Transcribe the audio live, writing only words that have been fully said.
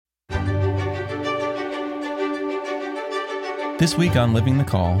This week on Living the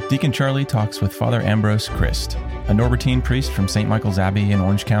Call, Deacon Charlie talks with Father Ambrose Christ, a Norbertine priest from St. Michael's Abbey in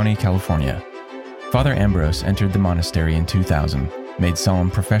Orange County, California. Father Ambrose entered the monastery in 2000, made solemn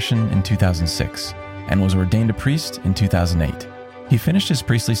profession in 2006, and was ordained a priest in 2008. He finished his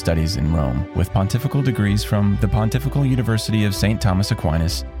priestly studies in Rome with pontifical degrees from the Pontifical University of St. Thomas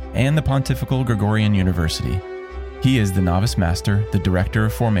Aquinas and the Pontifical Gregorian University. He is the novice master, the director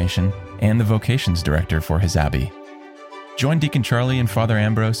of formation, and the vocations director for his abbey. Join Deacon Charlie and Father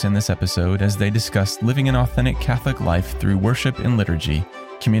Ambrose in this episode as they discuss living an authentic Catholic life through worship and liturgy,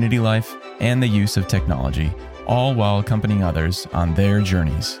 community life, and the use of technology, all while accompanying others on their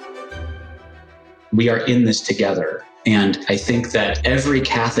journeys. We are in this together. And I think that every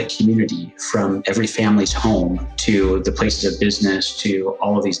Catholic community, from every family's home to the places of business to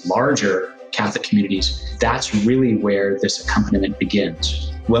all of these larger Catholic communities, that's really where this accompaniment begins.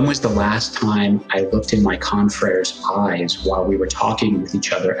 When was the last time I looked in my confrere's eyes while we were talking with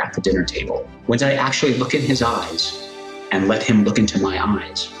each other at the dinner table? When did I actually look in his eyes and let him look into my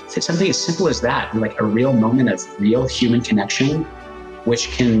eyes? It's something as simple as that, like a real moment of real human connection, which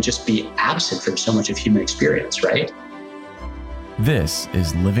can just be absent from so much of human experience, right? This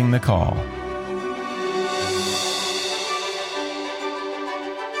is Living the Call.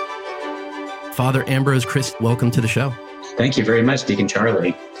 Father Ambrose Christ, welcome to the show. Thank you very much, Deacon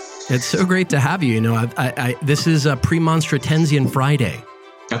Charlie. It's so great to have you. You know, this is a Premonstratensian Friday.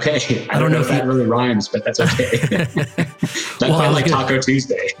 Okay. I don't know if that really rhymes, but that's okay. Not quite like Taco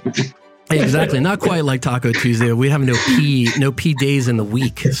Tuesday. Exactly. Not quite like Taco Tuesday. We have no P days in the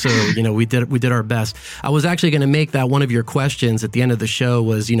week. So, you know, we did our best. I was actually going to make that one of your questions at the end of the show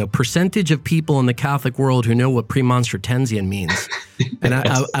was, you know, percentage of people in the Catholic world who know what Premonstratensian means. And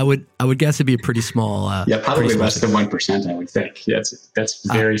I would guess it'd be a pretty small. Probably less than 1%, I would think. That's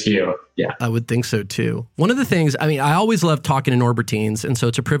very few. Yeah. I would think so too. One of the things, I mean, I always love talking to Norbertines, and so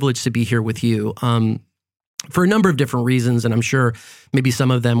it's a privilege to be here with you. For a number of different reasons, and I'm sure maybe some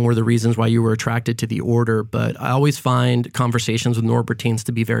of them were the reasons why you were attracted to the order, but I always find conversations with Norbertines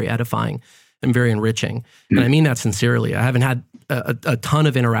to be very edifying and very enriching. Mm-hmm. And I mean that sincerely. I haven't had a ton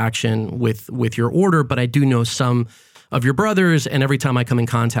of interaction with your order, but I do know some of your brothers, and every time I come in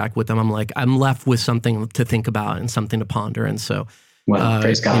contact with them, I'm left with something to think about and something to ponder. And so... Well,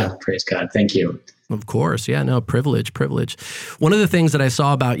 praise God. Praise God. Thank you. Of course. Yeah, no, privilege. One of the things that I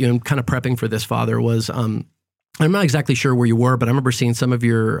saw about you and kind of prepping for this, Father, was I'm not exactly sure where you were, but I remember seeing some of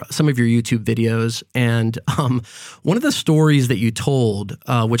your YouTube videos. And one of the stories that you told,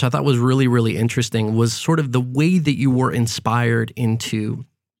 which I thought was really, really interesting, was sort of the way that you were inspired into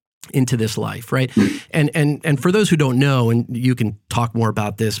this life, right? And for those who don't know, and you can talk more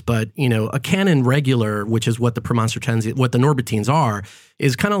about this, but you know, a canon regular, which is what the Premonstratensians, what the Norbertines are,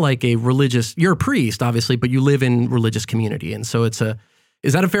 is kind of like a religious. You're a priest, obviously, but you live in religious community, and so is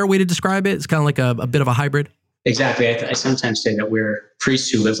that a fair way to describe it? It's kind of like a bit of a hybrid. Exactly. I sometimes say that we're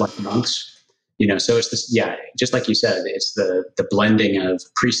priests who live like monks. You know, so it's this. Yeah, just like you said, it's the blending of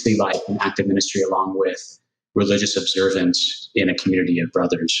priestly life and active ministry along with religious observance in a community of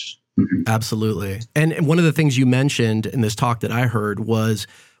brothers. Mm-hmm. Absolutely. And one of the things you mentioned in this talk that I heard was,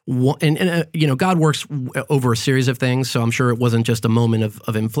 you know, God works over a series of things, so I'm sure it wasn't just a moment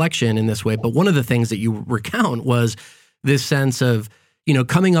of inflection in this way, but one of the things that you recount was this sense of, you know,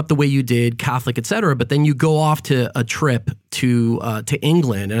 coming up the way you did, Catholic, et cetera, but then you go off to a trip to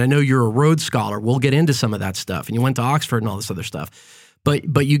England, and I know you're a Rhodes Scholar. We'll get into some of that stuff, and you went to Oxford and all this other stuff.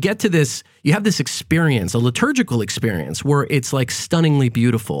 But you get to this, you have this experience, a liturgical experience where it's like stunningly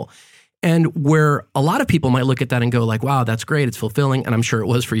beautiful, and where a lot of people might look at that and go like, wow, that's great, it's fulfilling, and I'm sure it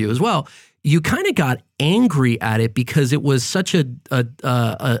was for you as well. You kind of got angry at it because it was such a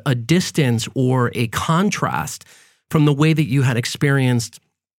distance or a contrast from the way that you had experienced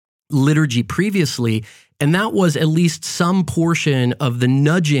liturgy previously, and that was at least some portion of the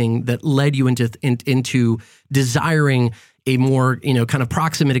nudging that led you into desiring a more, you know, kind of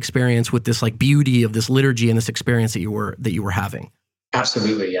proximate experience with this like beauty of this liturgy and this experience that you were having.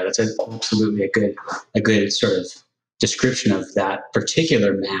 Absolutely. Yeah. That's absolutely a good sort of description of that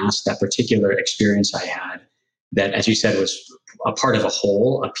particular mass, that particular experience I had that, as you said, was a part of a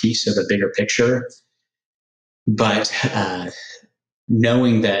whole, a piece of a bigger picture. But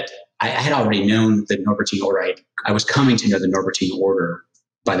knowing that I had already known the Norbertine order, I was coming to know the Norbertine order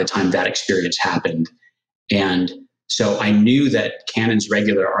by the time that experience happened. And so I knew that canons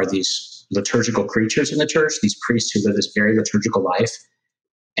regular are these liturgical creatures in the church, these priests who live this very liturgical life.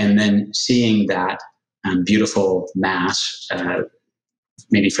 And then seeing that beautiful mass,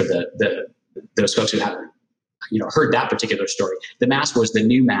 maybe for those folks who haven't, you know, heard that particular story, the mass was the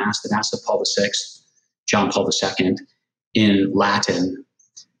new mass, the Mass of Paul VI, John Paul II. in Latin,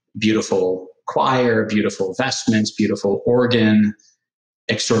 beautiful choir, beautiful vestments, beautiful organ,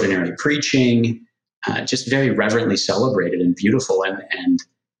 extraordinary preaching, just very reverently celebrated and beautiful. And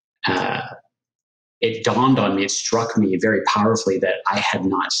it dawned on me, it struck me very powerfully that I had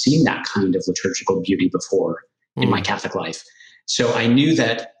not seen that kind of liturgical beauty before in my Catholic life. So I knew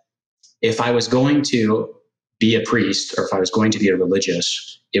that if I was going to be a priest, or if I was going to be a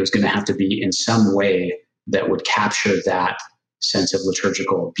religious, it was going to have to be in some way that would capture that sense of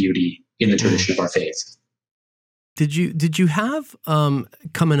liturgical beauty in the tradition of our faith. Did you have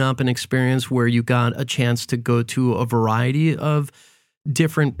coming up an experience where you got a chance to go to a variety of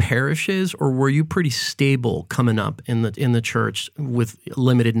different parishes, or were you pretty stable coming up in the church with a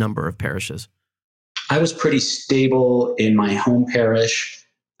limited number of parishes? I was pretty stable in my home parish.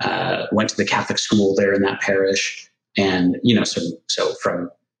 Went to the Catholic school there in that parish, and so from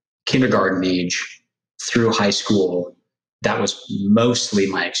kindergarten age through high school, that was mostly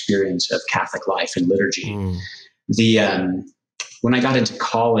my experience of Catholic life and liturgy. When I got into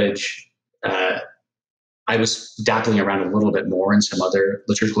college, I was dabbling around a little bit more in some other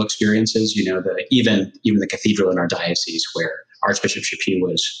liturgical experiences. Even the cathedral in our diocese, where Archbishop Chaput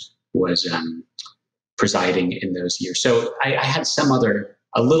was presiding in those years. So I had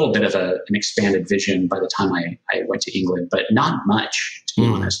a little bit of an expanded vision by the time I went to England, but not much, to be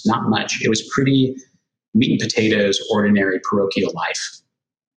honest, not much. It was pretty meat and potatoes, ordinary parochial life.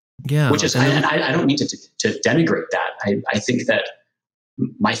 Yeah, which is, I don't mean to denigrate that. I think that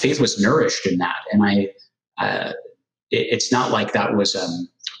my faith was nourished in that, and it's not like that was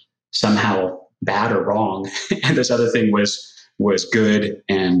somehow bad or wrong, and this other thing was good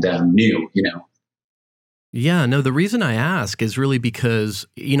and new. Yeah, no, the reason I ask is really because,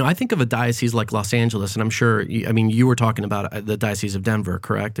 I think of a diocese like Los Angeles, and I'm sure, you were talking about the Diocese of Denver,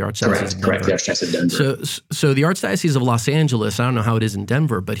 correct? The Archdiocese of Denver. Correct, the Archdiocese of Denver. So the Archdiocese of Los Angeles, I don't know how it is in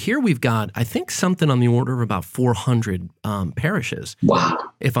Denver, but here we've got, I think, something on the order of about 400 parishes. Wow.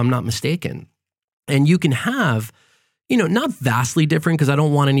 If I'm not mistaken. And you can have, not vastly different, because I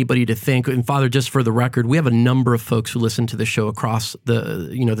don't want anybody to think, and Father, just for the record, we have a number of folks who listen to the show across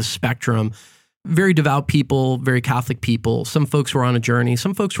the spectrum. Very devout people, very Catholic people, some folks who are on a journey,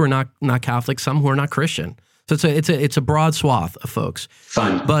 some folks who are not Catholic, some who are not Christian. So it's a broad swath of folks.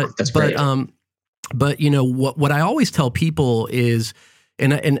 Fun. That's great. But what I always tell people is,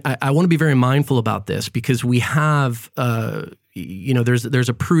 and I want to be very mindful about this, because we have there's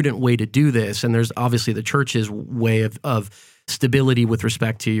a prudent way to do this, and there's obviously the church's way of stability with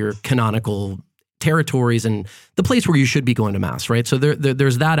respect to your canonical territories and the place where you should be going to mass, right? So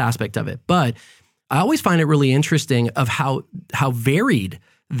there's that aspect of it. But I always find it really interesting of how varied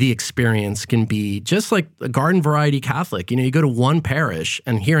the experience can be, just like a garden variety Catholic. You go to one parish,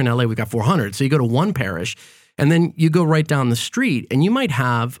 and here in LA we've got 400. So you go to one parish, and then you go right down the street, and you might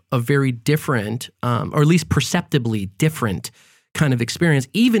have a very different, or at least perceptibly different kind of experience,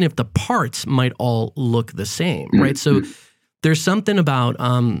 even if the parts might all look the same, right? So there's something about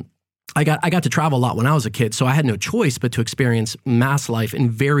I got to travel a lot when I was a kid, so I had no choice but to experience mass life in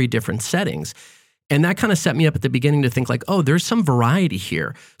very different settings. And that kind of set me up at the beginning to think like, oh, there's some variety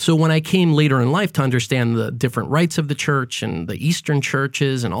here. So when I came later in life to understand the different rites of the church and the Eastern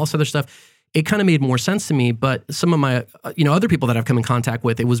churches and all this other stuff, it kind of made more sense to me. But some of my, other people that I've come in contact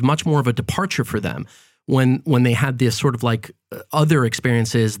with, it was much more of a departure for them when they had this sort of like other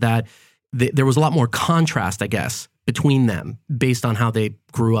experiences that there was a lot more contrast, I guess, between them based on how they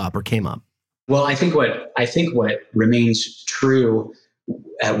grew up or came up. Well, I think what remains true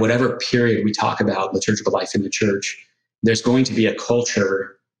at whatever period we talk about liturgical life in the church, there's going to be a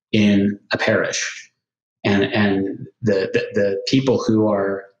culture in a parish, and the people who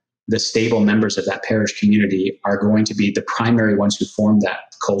are the stable members of that parish community are going to be the primary ones who form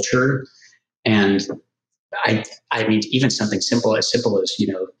that culture. And I mean, even something as simple as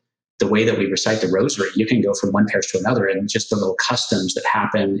the way that we recite the rosary, you can go from one parish to another, and just the little customs that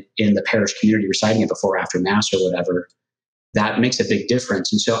happen in the parish community reciting it before or after Mass or whatever, that makes a big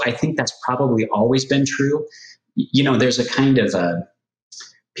difference. And so I think that's probably always been true. There's a kind of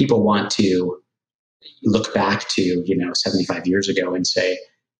people want to look back to, 75 years ago and say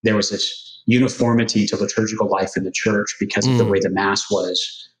there was this uniformity to liturgical life in the church because of the way the Mass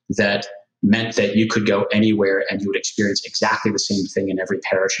was, that meant that you could go anywhere and you would experience exactly the same thing in every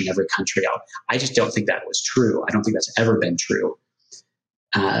parish in every country. I just don't think that was true. I don't think that's ever been true.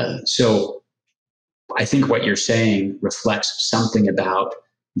 So I think what you're saying reflects something about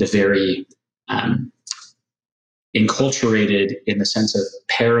the very enculturated, in the sense of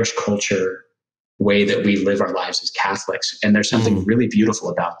parish culture, way that we live our lives as Catholics. And there's something really beautiful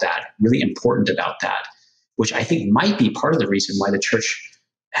about that, really important about that. which I think might be part of the reason why the church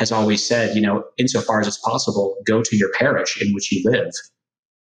has always said, insofar as it's possible, go to your parish in which you live,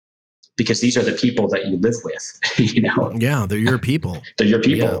 because these are the people that you live with. Yeah, they're your people. They're your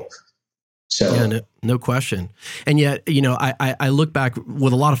people. Yeah. So yeah, no question. And yet, I look back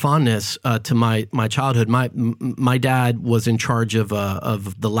with a lot of fondness to my childhood. My dad was in charge of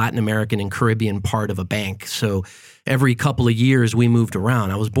the Latin American and Caribbean part of a bank. So every couple of years we moved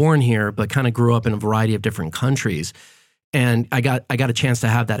around. I was born here, but kind of grew up in a variety of different countries. And I got a chance to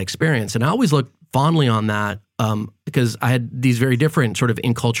have that experience. And I always look fondly on that because I had these very different sort of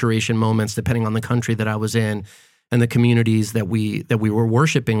enculturation moments depending on the country that I was in and the communities that we were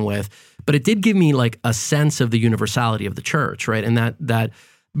worshiping with. But it did give me like a sense of the universality of the church, right? And that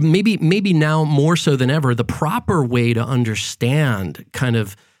maybe now more so than ever, the proper way to understand kind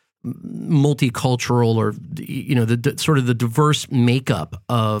of multicultural or the sort of the diverse makeup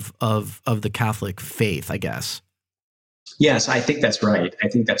of the Catholic faith, I guess. Yes, I think that's right.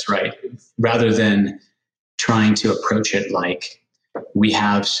 Rather than trying to approach it like we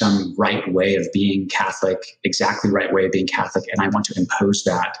have some right way of being Catholic, exactly right way of being Catholic, and I want to impose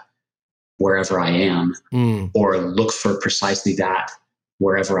that wherever I am, or look for precisely that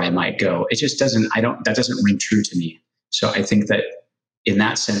wherever I might go. It just that doesn't ring true to me. So I think that in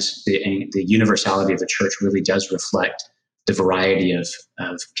that sense, the universality of the church really does reflect the variety of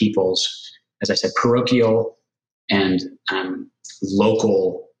people's, as I said, parochial and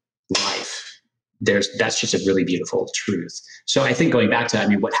local life. That's just a really beautiful truth. So I think going back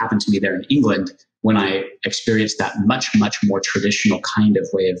to, what happened to me there in England when I experienced that much, much more traditional kind of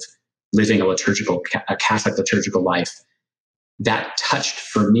way of living a Catholic liturgical life, that touched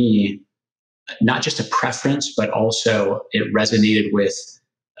for me not just a preference, but also it resonated with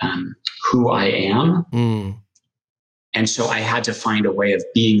who I am. And so I had to find a way of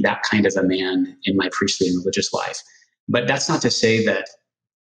being that kind of a man in my priestly and religious life. But that's not to say that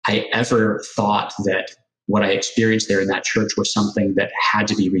I ever thought that what I experienced there in that church was something that had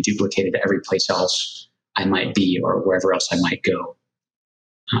to be reduplicated every place else I might be or wherever else I might go.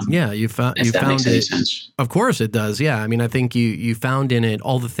 You found makes any it. Sense. Of course it does. Yeah. I think you found in it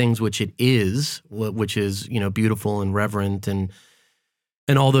all the things which it is, which is, beautiful and reverent and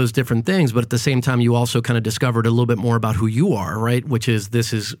all those different things. But at the same time, you also kind of discovered a little bit more about who you are, right? Which is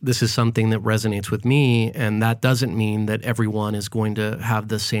this is something that resonates with me. And that doesn't mean that everyone is going to have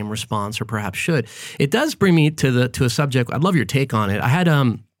the same response or perhaps should. It does bring me to a subject. I'd love your take on it. I had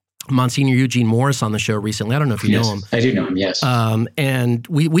Monsignor Eugene Morris on the show recently. I don't know if you know him. I do know him, yes. And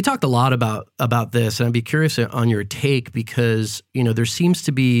we talked a lot about this, and I'd be curious on your take because, there seems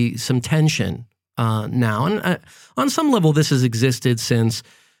to be some tension now. And on some level, this has existed since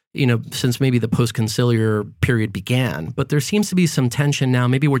maybe the post-conciliar period began. But there seems to be some tension now.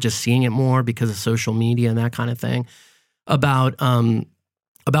 Maybe we're just seeing it more because of social media and that kind of thing about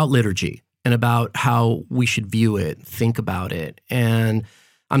liturgy and about how we should view it, think about it. And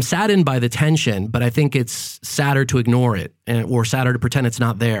I'm saddened by the tension, but I think it's sadder to ignore it or sadder to pretend it's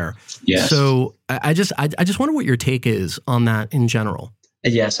not there. Yes. So I just wonder what your take is on that in general.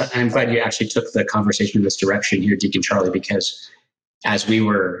 Yes, I'm glad you actually took the conversation in this direction here, Deacon Charlie, because as we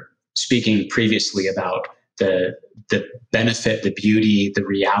were speaking previously about the benefit, the beauty, the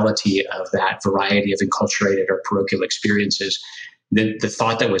reality of that variety of enculturated or parochial experiences, the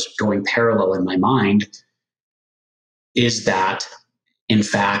thought that was going parallel in my mind is that, in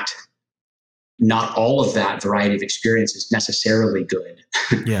fact, not all of that variety of experience is necessarily good.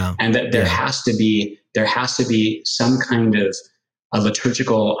 Yeah. And that there has to be some kind of a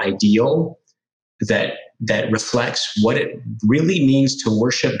liturgical ideal that reflects what it really means to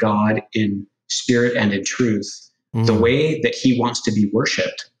worship God in spirit and in truth, the way that he wants to be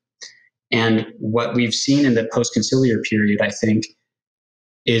worshiped. And what we've seen in the post-conciliar period, I think,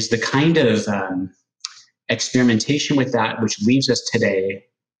 is the kind of experimentation with that, which leaves us today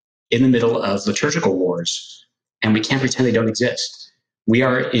in the middle of liturgical wars. And we can't pretend they don't exist. We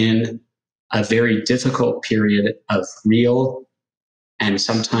are in a very difficult period of real and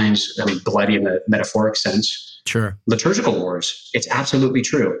sometimes bloody in the metaphoric sense. Sure. Liturgical wars. It's absolutely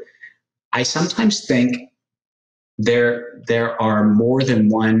true. I sometimes think there are more than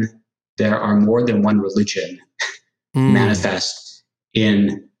one religion manifest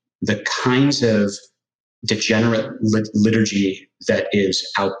in the kinds of degenerate liturgy that is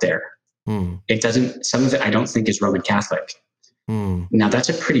out there. Some of it I don't think is Roman Catholic. Now that's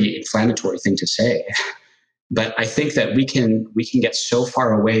a pretty inflammatory thing to say, but I think that we can get so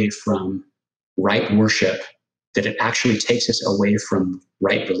far away from right worship that it actually takes us away from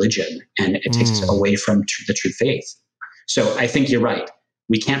right religion, and it takes us away from the true faith. So I think you're right.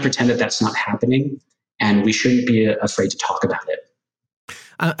 We can't pretend that that's not happening. and we shouldn't be afraid to talk about it.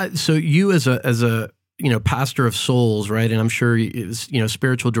 So you as a pastor of souls, right? And I'm sure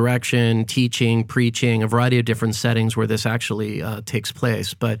spiritual direction, teaching, preaching, a variety of different settings where this actually takes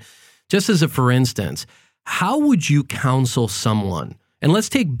place. But just as for instance, how would you counsel someone? And let's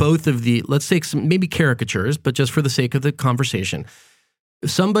take let's take some maybe caricatures, but just for the sake of the conversation,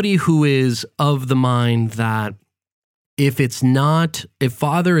 somebody who is of the mind that if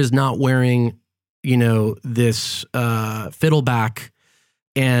Father is not wearing, this fiddleback,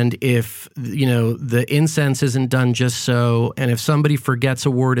 and if, the incense isn't done just so, and if somebody forgets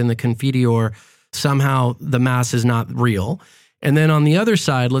a word in the Confiteor, somehow the Mass is not real. And then on the other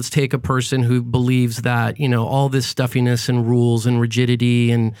side, let's take a person who believes that, all this stuffiness and rules and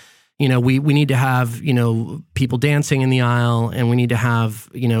rigidity and, we need to have, people dancing in the aisle, and we need to have,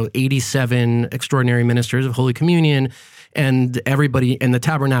 87 extraordinary ministers of Holy Communion, and everybody, and the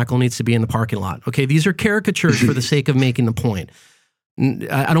tabernacle needs to be in the parking lot. Okay, these are caricatures for the sake of making the point.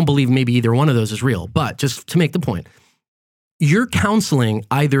 I don't believe maybe either one of those is real, but just to make the point, you're counseling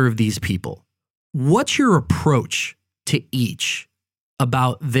either of these people. What's your approach to each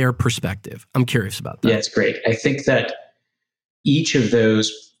about their perspective? I'm curious about that. Yeah, it's great. I think that each of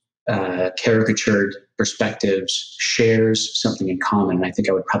those caricatured perspectives shares something in common. And I think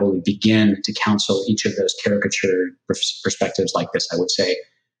I would probably begin to counsel each of those caricatured perspectives like this. I would say,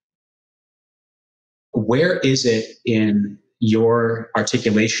 where is it in your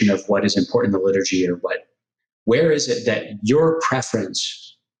articulation of what is important in the liturgy, or where is it that your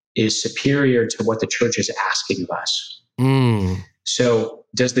preference is superior to what the church is asking of us? So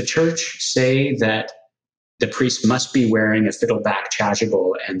does the church say that the priest must be wearing a fiddleback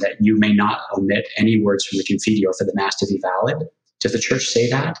chasuble and that you may not omit any words from the Confiteor for the Mass to be valid? Does the church say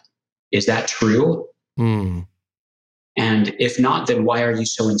that? Is that true? And if not, then why are you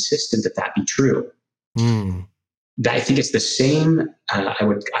so insistent that that be true? I think it's the same. I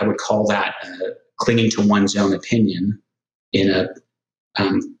would call that clinging to one's own opinion in a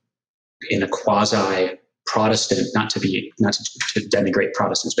quasi Protestant. Not to denigrate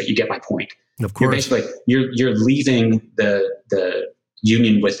Protestants, but you get my point. Of course, you're leaving the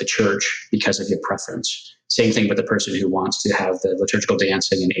union with the church because of your preference. Same thing with the person who wants to have the liturgical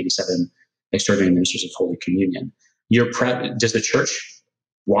dancing and 87 extraordinary ministers of Holy Communion. Does the church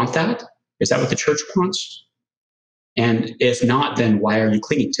want that? Is that what the church wants? And if not, then why are you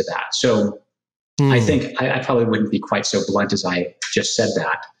clinging to that? So I think I probably wouldn't be quite so blunt as I just said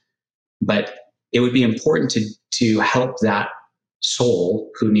that, but it would be important to help that soul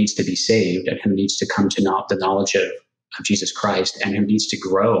who needs to be saved and who needs to come to the knowledge of Jesus Christ and who needs to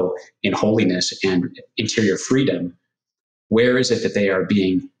grow in holiness and interior freedom. Where is it that they are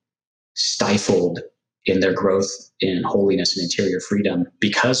being stifled in their growth in holiness and interior freedom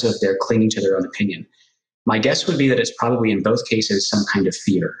because of their clinging to their own opinion? My guess would be that it's probably in both cases some kind of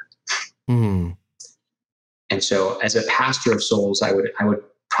fear. And so as a pastor of souls, I would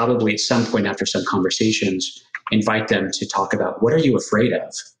probably at some point after some conversations invite them to talk about, what are you afraid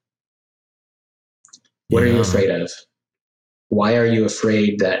of? What are you afraid of? Why are you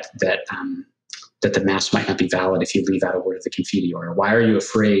afraid that the Mass might not be valid if you leave out a word of the Confiteor? Or why are you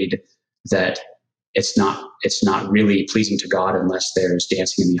afraid that it's not really pleasing to God unless there's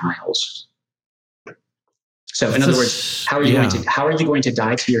dancing in the aisles? So in other words, how are you going to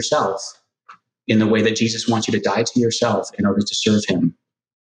die to yourself in the way that Jesus wants you to die to yourself in order to serve him?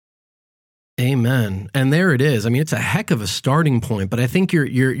 Amen. And there it is. I mean, it's a heck of a starting point, but I think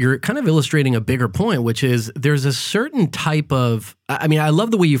you're kind of illustrating a bigger point, which is there's a certain type of, I mean, I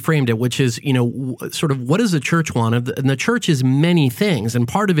love the way you framed it, which is, sort of what does the church want? And the church is many things. And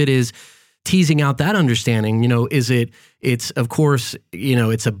part of it is teasing out that understanding, it's of course,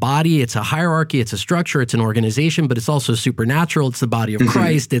 it's a body, it's a hierarchy, it's a structure, it's an organization, but it's also supernatural. It's the body of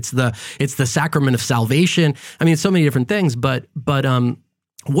Christ. It's the sacrament of salvation. I mean, it's so many different things, but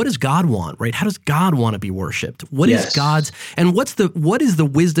what does God want, right? How does God want to be worshiped? What is God's, and what is the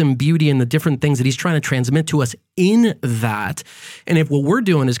wisdom, beauty, and the different things that he's trying to transmit to us in that? And if what we're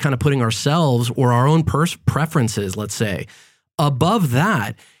doing is kind of putting ourselves or our own preferences, let's say, above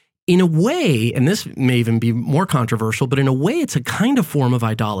that, in a way, and this may even be more controversial, but in a way, it's a kind of form of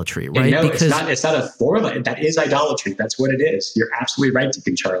idolatry, right? No, it's not a form. That is idolatry. That's what it is. You're absolutely right,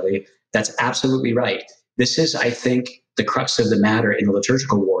 Deacon Charlie. That's absolutely right. This is, I think, the crux of the matter in the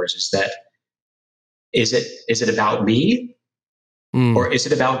liturgical wars is that, is it about me or is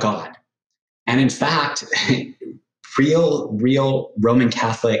it about God? And in fact, real Roman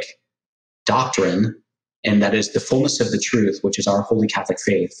Catholic doctrine, and that is the fullness of the truth, which is our Holy Catholic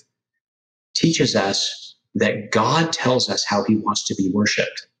faith, teaches us that God tells us how he wants to be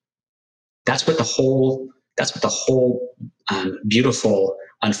worshiped. That's what the whole beautiful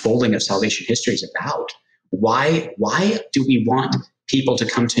unfolding of salvation history is about. Why do we want people to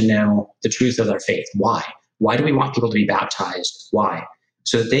come to know the truth of their faith? Why? Why do we want people to be baptized? Why?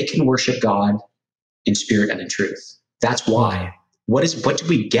 So that they can worship God in spirit and in truth. That's why. What do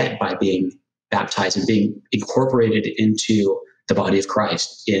we get by being baptized and being incorporated into the body of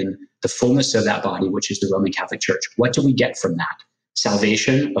Christ, in the fullness of that body, which is the Roman Catholic Church? What do we get from that?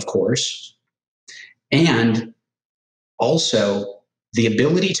 Salvation, of course, and also the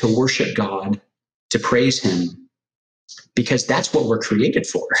ability to worship God, to praise him, because that's what we're created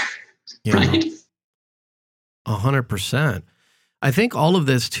for, right? 100%. I think all of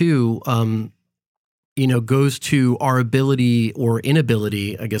this too, goes to our ability or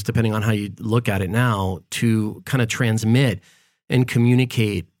inability, I guess, depending on how you look at it now, to kind of transmit and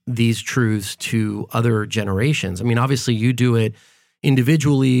communicate these truths to other generations. I mean, obviously you do it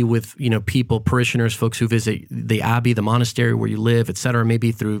individually with, people, parishioners, folks who visit the abbey, the monastery where you live, et cetera,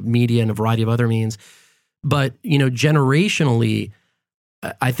 maybe through media and a variety of other means. But, generationally,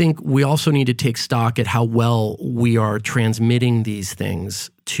 I think we also need to take stock at how well we are transmitting these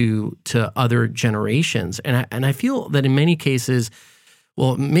things to other generations. And I feel that in many cases,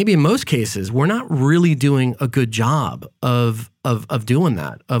 well, maybe in most cases, we're not really doing a good job of doing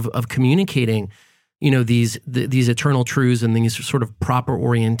that, of communicating, these eternal truths and these sort of proper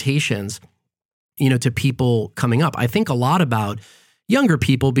orientations, to people coming up. I think a lot about younger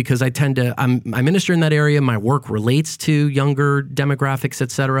people because I minister in that area. My work relates to younger demographics,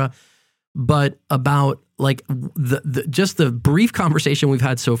 et cetera. But about like just the brief conversation we've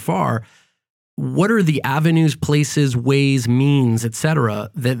had so far, what are the avenues, places, ways, means, et cetera,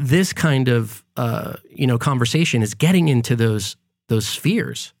 that this kind of conversation is getting into those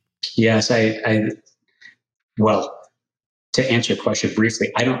spheres? Yes, well, to answer your question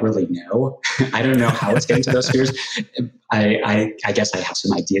briefly, I don't really know. I don't know how it's getting to those spheres. I guess I have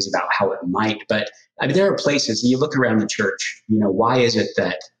some ideas about how it might, but there are places, you look around the church, why is it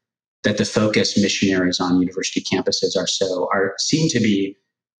that the focus missionaries on university campuses seem to be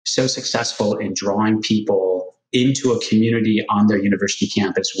so successful in drawing people into a community on their university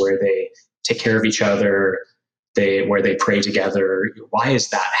campus where they take care of each other, where they pray together? Why is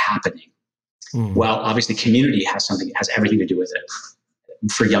that happening? Well, obviously community has everything to do with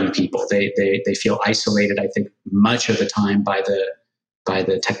it. For young people, they feel isolated, I think, much of the time by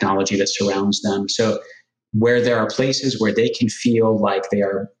the technology that surrounds them. So where there are places where they can feel like they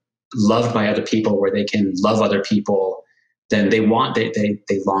are loved by other people, where they can love other people, then they long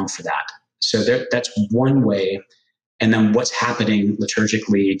for that. So that's one way. And then what's happening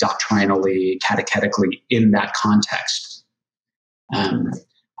liturgically, doctrinally, catechetically in that context.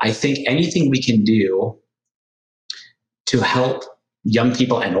 I think anything we can do to help young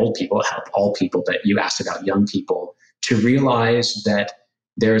people and old people, help all people, but you asked about young people, to realize that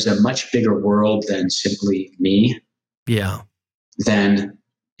there's a much bigger world than simply me. Yeah. Then,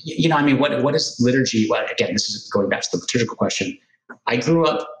 what is liturgy? Well, again, this is going back to the liturgical question. I grew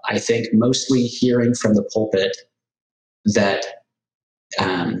up, I think, mostly hearing from the pulpit that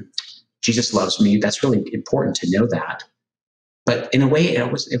Jesus loves me. That's really important to know that. But in a way,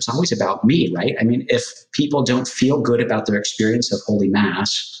 it was always about me, right? I mean, if people don't feel good about their experience of Holy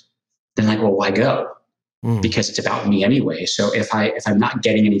Mass, then well, why go? Because it's about me anyway. So if I'm not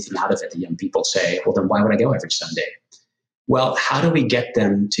getting anything out of it, the young people say, well, then why would I go every Sunday? Well, how do we get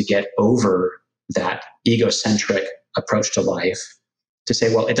them to get over that egocentric approach to life to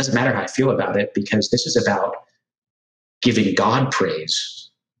say, well, it doesn't matter how I feel about it because this is about giving God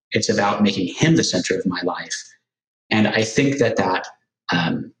praise. It's about making him the center of my life. And I think that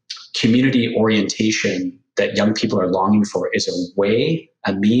community orientation that young people are longing for is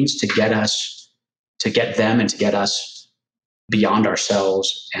a means to get them and to get us beyond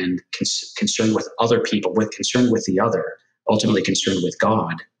ourselves and concerned with other people, concerned with the other, ultimately concerned with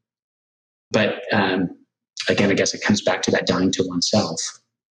God. But again, I guess it comes back to that dying to oneself.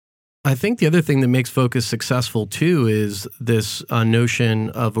 I think the other thing that makes Focus successful too is this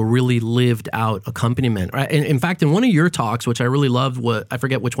notion of a really lived out accompaniment. Right? In fact, in one of your talks, which I really loved, I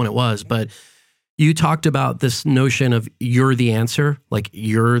forget which one it was, but you talked about this notion of you're the answer, like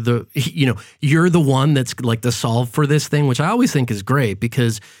you're the one that's like the solve for this thing, which I always think is great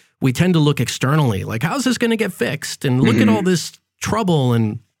because we tend to look externally, like how's this going to get fixed? And look at all this trouble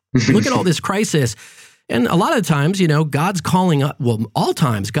and look at all this crisis. And a lot of times, God's calling us, all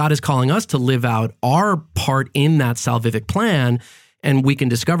times, God is calling us to live out our part in that salvific plan, and we can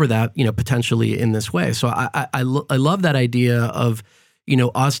discover that, potentially in this way. So I love that idea of,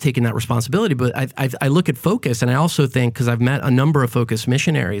 us taking that responsibility. But I look at Focus, and I also think, because I've met a number of Focus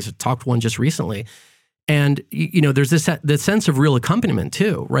missionaries, I talked to one just recently, and there's this sense of real accompaniment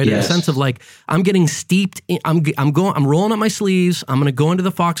too, right? Yes. A sense of like, I'm getting steeped in, I'm rolling up my sleeves. I'm going to go into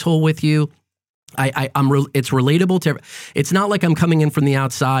the foxhole with you. It's relatable to. It's not like I'm coming in from the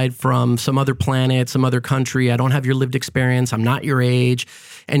outside, from some other planet, some other country. I don't have your lived experience. I'm not your age,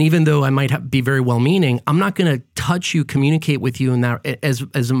 and even though I might be very well-meaning, I'm not going to touch you, communicate with you in that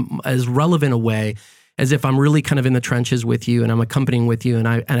as relevant a way as if I'm really kind of in the trenches with you and I'm accompanying with you, and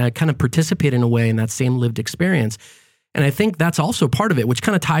I kind of participate in a way in that same lived experience. And I think that's also part of it, which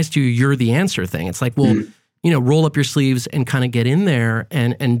kind of ties to you're the answer thing. It's like, well. Roll up your sleeves and kind of get in there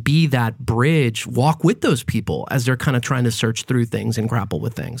and be that bridge, walk with those people as they're kind of trying to search through things and grapple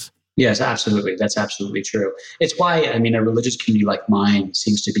with things. Yes, absolutely. That's absolutely true. It's why, a religious community like mine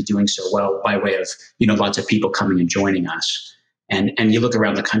seems to be doing so well by way of, lots of people coming and joining us. And you look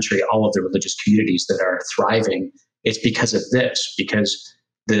around the country, all of the religious communities that are thriving, it's because of this, because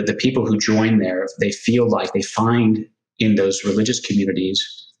the people who join there, they feel like they find in those religious communities,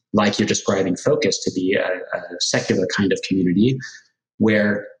 like you're describing Focus to be a secular kind of community,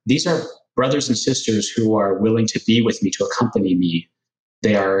 where these are brothers and sisters who are willing to be with me, to accompany me.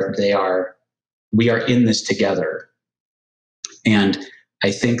 We are in this together. And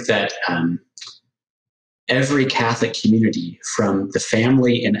I think that every Catholic community, from the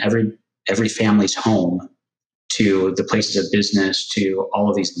family in every family's home to the places of business to all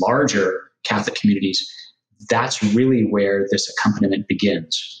of these larger Catholic communities, that's really where this accompaniment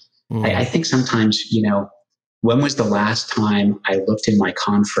begins. I think sometimes, when was the last time I looked in my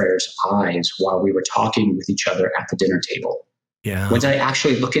confrere's eyes while we were talking with each other at the dinner table? Yeah. When did I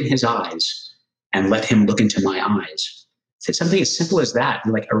actually look in his eyes and let him look into my eyes? It's something as simple as that,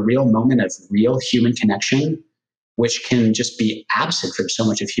 like a real moment of real human connection, which can just be absent from so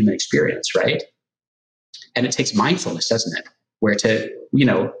much of human experience, right? And it takes mindfulness, doesn't it? Where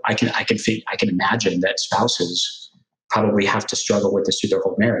I can imagine that spouses probably have to struggle with this through their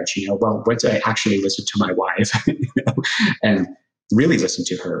whole marriage. When do I actually listen to my wife and really listen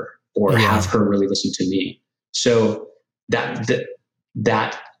to her, or have her really listen to me? So that's,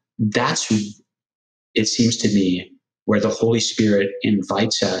 it seems to me, where the Holy Spirit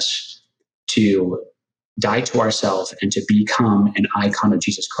invites us to die to ourselves and to become an icon of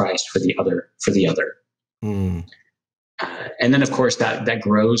Jesus Christ for the other. And then, of course, that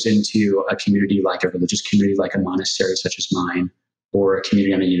grows into a community, like a religious community, like a monastery such as mine, or a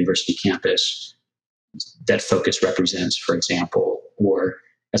community on a university campus that Focus represents, for example. Or,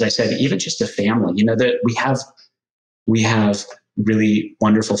 as I said, even just a family. That we have really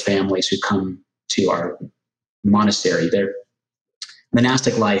wonderful families who come to our monastery. Their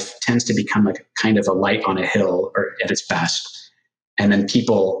monastic life tends to become a kind of a light on a hill, or at its best, and then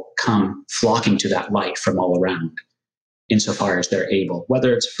people come flocking to that light from all around, insofar as they're able,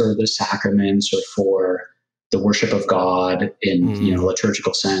 whether it's for the sacraments or for the worship of God in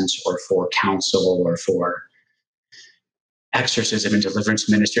liturgical sense, or for counsel, or for exorcism and deliverance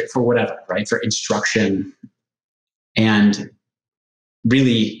ministry, for whatever, right? For instruction. And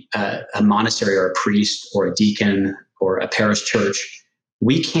really a monastery or a priest or a deacon or a parish church,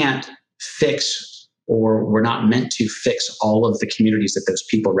 we can't fix, or we're not meant to fix all of the communities that those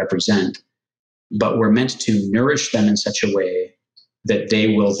people represent, but we're meant to nourish them in such a way that they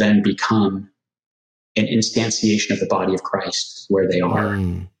will then become an instantiation of the body of Christ where they are.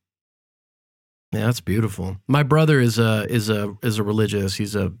 Yeah, that's beautiful. My brother is a religious.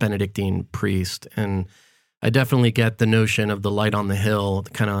 He's a Benedictine priest, and I definitely get the notion of the light on the hill, the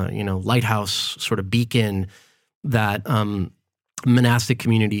kind of lighthouse sort of beacon that monastic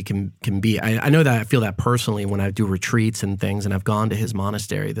community can be. I know that I feel that personally when I do retreats and things, and I've gone to his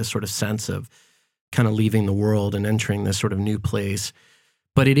monastery. This sort of sense of kind of leaving the world and entering this sort of new place.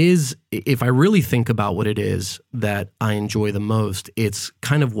 But it is, if I really think about what it is that I enjoy the most, it's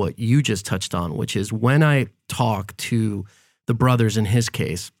kind of what you just touched on, which is when I talk to the brothers in his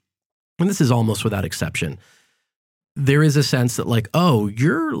case, and this is almost without exception, there is a sense that like, oh,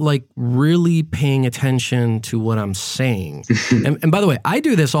 you're like really paying attention to what I'm saying. and by the way, I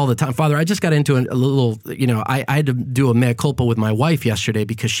do this all the time. Father, I just got into a little, I had to do a mea culpa with my wife yesterday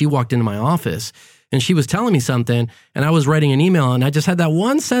because she walked into my office and she was telling me something, and I was writing an email, and I just had that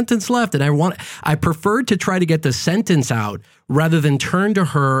one sentence left, and I preferred to try to get the sentence out rather than turn to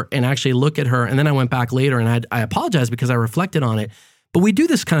her and actually look at her. And then I went back later, and I apologized because I reflected on it. But we do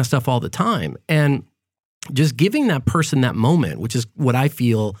this kind of stuff all the time, and just giving that person that moment, which is what I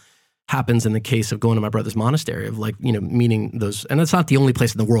feel happens in the case of going to my brother's monastery, of like, meeting those, and it's not the only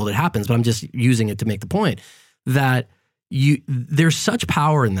place in the world it happens, but I'm just using it to make the point that there's such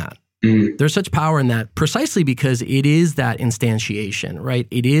power in that. There's such power in that precisely because it is that instantiation, right?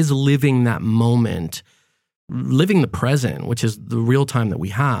 It is living that moment, living the present, which is the real time that we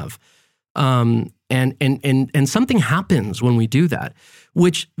have. And something happens when we do that,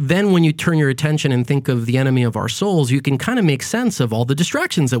 which then when you turn your attention and think of the enemy of our souls, you can kind of make sense of all the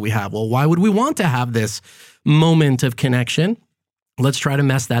distractions that we have. Well, why would we want to have this moment of connection? Let's try to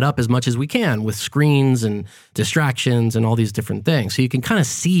mess that up as much as we can with screens and distractions and all these different things. So you can kind of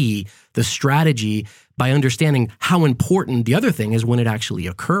see the strategy by understanding how important the other thing is when it actually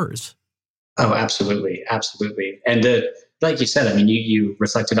occurs. Oh, absolutely. Absolutely. And like you said, I mean, you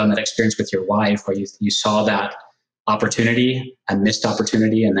reflected on that experience with your wife where you saw that opportunity, a missed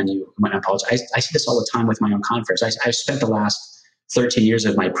opportunity, and then you went and apologized. I see this all the time with my own conference. I've spent the last 13 years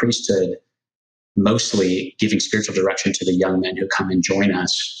of my priesthood mostly giving spiritual direction to the young men who come and join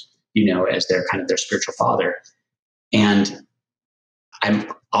us, as their kind of their spiritual father. And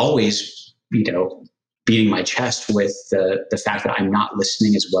I'm always, beating my chest with the fact that I'm not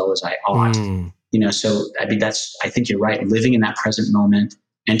listening as well as I ought. So I mean, I think you're right. Living in that present moment,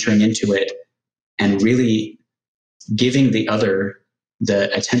 entering into it, and really giving the other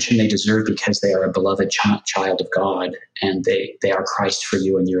the attention they deserve because they are a beloved child of God and they are Christ for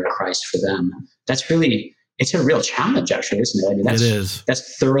you and you're Christ for them. It's a real challenge, actually, isn't it? I mean,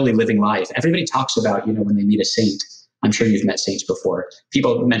 that's thoroughly living life. Everybody talks about, when they meet a saint. I'm sure you've met saints before.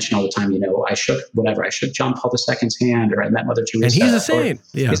 People mention all the time, I shook John Paul II's hand, or I met Mother Teresa. And he's a saint.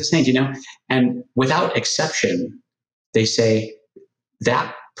 Yeah. He's a saint, And without exception, they say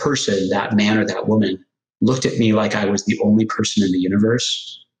that person, that man or that woman, looked at me like I was the only person in the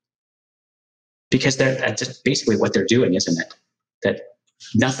universe. Because that's just basically what they're doing, isn't it? That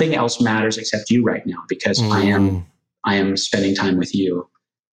nothing else matters except you right now, because I am spending time with you.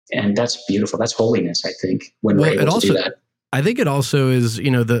 And that's beautiful. That's holiness, I think, when we're able to do that. I think it also is,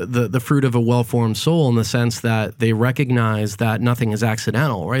 the fruit of a well-formed soul in the sense that they recognize that nothing is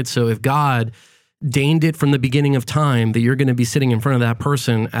accidental, right? So if God deigned it from the beginning of time that you're going to be sitting in front of that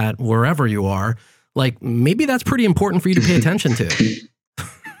person at wherever you are, like maybe that's pretty important for you to pay attention to.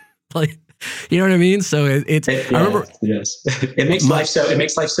 Like, you know what I mean? So I remember. Yes. It makes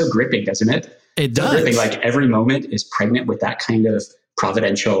life so gripping, doesn't it? It does. Gripping, like every moment is pregnant with that kind of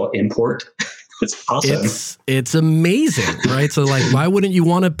providential import. It's awesome. It's amazing, right? So like, why wouldn't you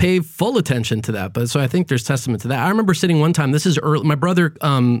want to pay full attention to that? But so I think there's testament to that. I remember sitting one time, this is early, my brother,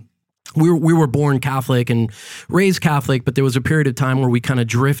 we were born Catholic and raised Catholic, but there was a period of time where we kind of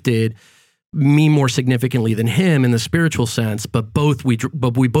drifted, me more significantly than him in the spiritual sense, but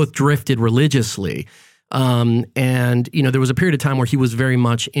we both drifted religiously. And there was a period of time where he was very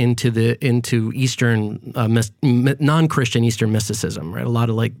much into Eastern non-Christian Eastern mysticism, right? A lot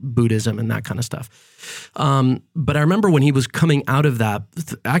of like Buddhism and that kind of stuff. But I remember when he was coming out of that,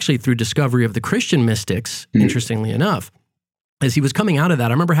 actually through discovery of the Christian mystics, interestingly enough, as he was coming out of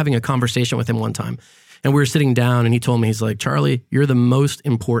that, I remember having a conversation with him one time, and we were sitting down, and he told me, he's like, "Charlie, you're the most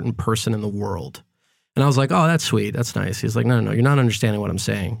important person in the world." And I was like, "Oh, that's sweet. That's nice." He's like, No, you're not understanding what I'm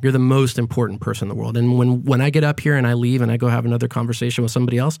saying. You're the most important person in the world. And when I get up here and I leave and I go have another conversation with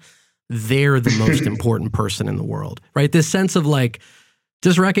somebody else, they're the most important person in the world, right? This sense of like,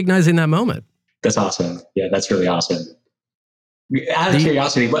 just recognizing that moment. That's awesome. Yeah, that's really awesome. Out of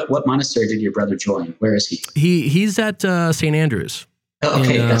curiosity, what monastery did your brother join? Where is he? He's at St. Andrews. Oh,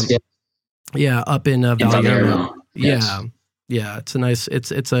 okay. That's good. Yeah, up in Valley Yarmouth. Yes. Yeah. It's a nice.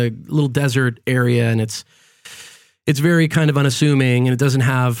 It's a little desert area, and it's very kind of unassuming, and it doesn't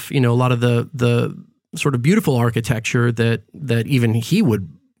have a lot of the sort of beautiful architecture that even he would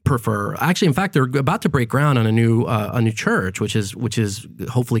prefer. Actually, in fact, they're about to break ground on a new church, which is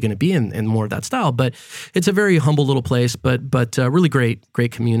hopefully going to be in more of that style. But it's a very humble little place, but really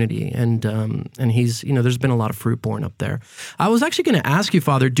great community, and he's there's been a lot of fruit born up there. I was actually going to ask you,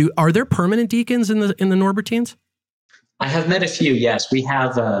 Father, are there permanent deacons in the Norbertines? I have met a few. Yes, we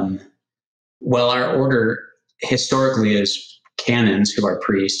have. Our order historically is canons who are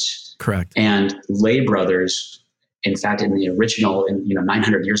priests, correct, and lay brothers. In fact, in the original,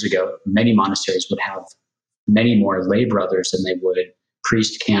 900 years ago, many monasteries would have many more lay brothers than they would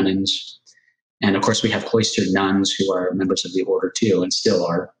priest canons. And of course, we have cloistered nuns who are members of the order too, and still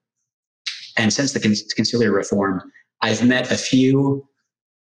are. And since the conciliar reform, I've met a few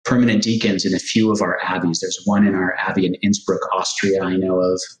permanent deacons in a few of our abbeys. There's one in our abbey in Innsbruck, Austria, I know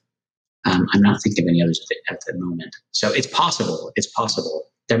of. I'm not thinking of any others at the moment. So it's possible.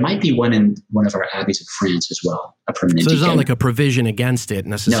 There might be one in one of our abbeys of France as well, a permanent deacon. So there's not like a provision against it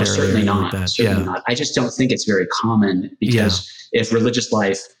necessarily? No, certainly not. Certainly not. I just don't think it's very common because if religious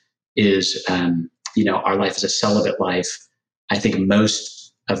life is our life is a celibate life. I think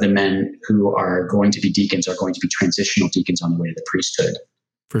most of the men who are going to be deacons are going to be transitional deacons on the way to the priesthood.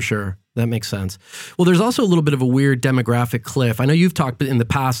 For sure. That makes sense. Well, there's also a little bit of a weird demographic cliff. I know you've talked in the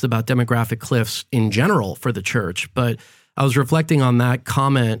past about demographic cliffs in general for the church, but I was reflecting on that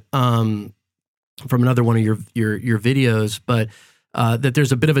comment from another one of your videos, but that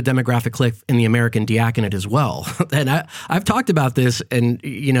there's a bit of a demographic cliff in the American diaconate as well. And I've talked about this, and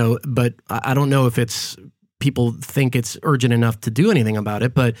but I don't know if it's people think it's urgent enough to do anything about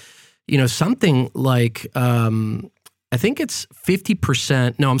it. But something like I think it's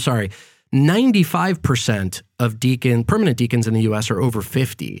 50%. No, I'm sorry, 95% of permanent deacons in the U.S. are over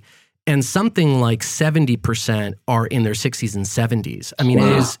 50. And something like 70% are in their 60s and 70s. I mean,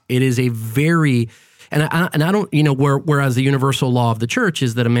 wow. It is a very, and I don't, whereas the universal law of the church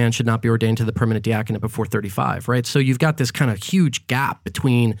is that a man should not be ordained to the permanent diaconate before 35, right? So you've got this kind of huge gap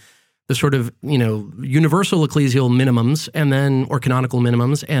between the sort of, universal ecclesial minimums or canonical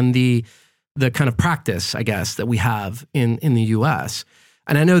minimums and the kind of practice, I guess, that we have in the U.S.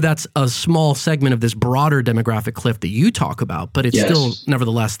 And I know that's a small segment of this broader demographic cliff that you talk about, but it's still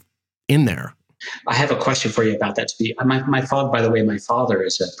nevertheless in there. I have a question for you about that. My father, by the way, my father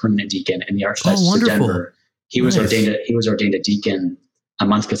is a permanent deacon in the Archdiocese of Denver. He was ordained a deacon a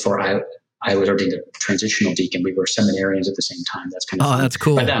month before I was ordained a transitional deacon. We were seminarians at the same time. That's kind of fun. That's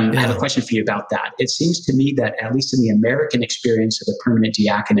cool. But I have a question for you about that. It seems to me that at least in the American experience of the permanent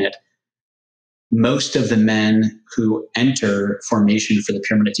diaconate, most of the men who enter formation for the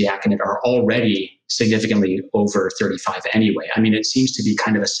permanent diaconate are already significantly over 35 anyway. I mean, it seems to be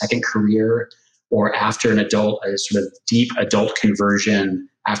kind of a second career, or after a sort of deep adult conversion,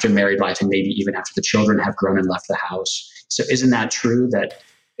 after married life, and maybe even after the children have grown and left the house. So isn't that true that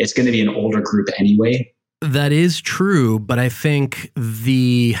it's going to be an older group anyway? That is true, but I think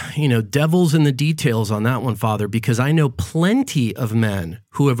the devil's in the details on that one, Father, because I know plenty of men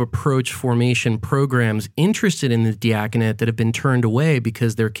who have approached formation programs interested in the diaconate that have been turned away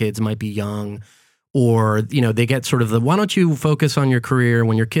because their kids might be young, or they get sort of why don't you focus on your career,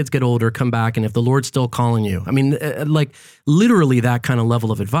 when your kids get older, come back, and if the Lord's still calling you. I mean, like literally that kind of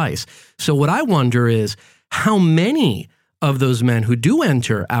level of advice. So what I wonder is how many of those men who do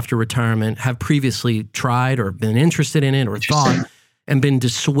enter after retirement have previously tried or been interested in it or thought and been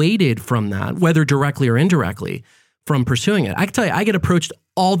dissuaded from that, whether directly or indirectly, from pursuing it. I can tell you, I get approached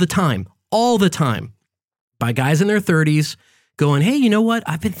all the time by guys in their 30s going, hey, you know what?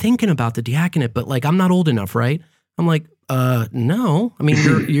 I've been thinking about the diaconate, but I'm not old enough, right? I'm like, no. I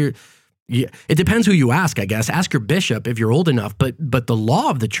mean, it depends who you ask, I guess. Ask your bishop if you're old enough, but the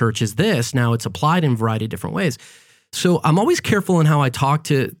law of the church is this. Now it's applied in a variety of different ways. So I'm always careful in how I talk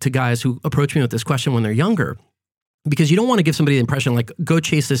to guys who approach me with this question when they're younger, because you don't want to give somebody the impression go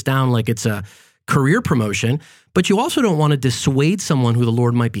chase this down like it's a career promotion, but you also don't want to dissuade someone who the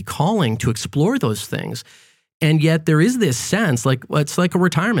Lord might be calling to explore those things. And yet there is this sense it's like a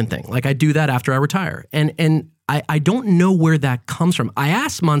retirement thing. I do that after I retire. And I don't know where that comes from. I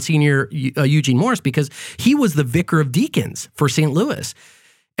asked Monsignor Eugene Morris because he was the vicar of deacons for St. Louis.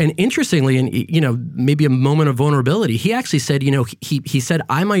 And interestingly, and maybe a moment of vulnerability, he actually said, he said,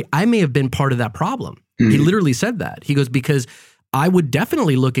 I may have been part of that problem. Mm-hmm. He literally said that. He goes, because I would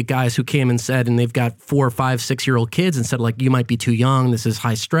definitely look at guys who came and said, and they've got 4 or 5, 6-year-old kids, and said you might be too young. This is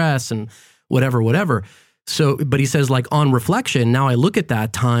high stress and whatever. So, but he says, on reflection, now I look at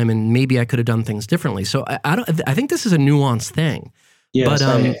that time and maybe I could have done things differently. So I think this is a nuanced thing. Yes,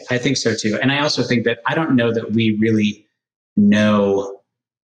 but, I think so too. And I also think that I don't know that we really know.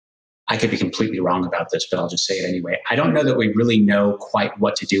 I could be completely wrong about this, but I'll just say it anyway. I don't know that we really know quite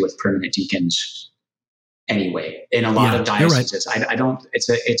what to do with permanent deacons anyway. In a lot of dioceses, right. I don't. It's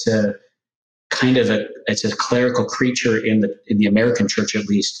a kind of it's a clerical creature in the American church, at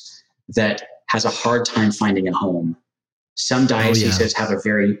least, that has a hard time finding a home. Some dioceses have a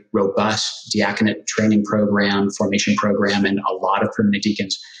very robust diaconate training program, formation program, and a lot of permanent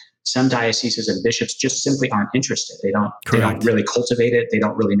deacons. Some dioceses and bishops just simply aren't interested. They don't really cultivate it. They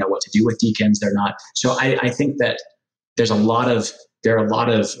don't really know what to do with deacons. They're not. So I think that there are a lot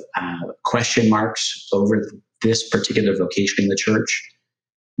of question marks over this particular vocation in the church.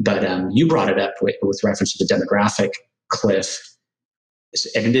 But you brought it up with reference to the demographic cliff.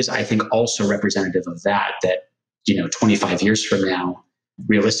 And it is, I think, also representative of that 25 years from now,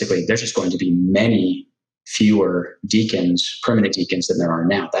 realistically, there's just going to be many fewer permanent deacons than there are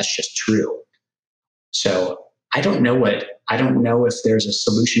now. That's just true. So I don't know if there's a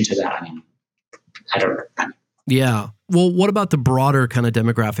solution to that. I mean, I don't know. Yeah. Well, what about the broader kind of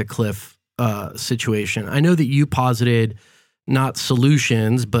demographic cliff situation? I know that you posited not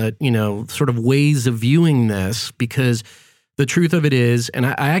solutions, but, sort of ways of viewing this, because the truth of it is, and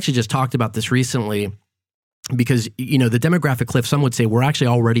I actually just talked about this recently, because, the demographic cliff, some would say we're actually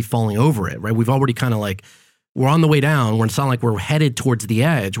already falling over it, right? We've already kind of we're on the way down. It's not like we're headed towards the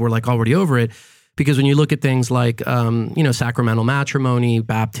edge. We're already over it. Because when you look at things like, sacramental matrimony,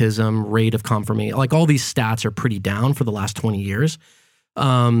 baptism, rate of confirmation, all these stats are pretty down for the last 20 years.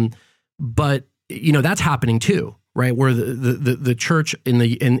 But, that's happening too, right? Where the church in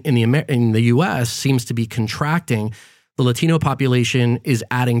the U.S. seems to be contracting. The Latino population is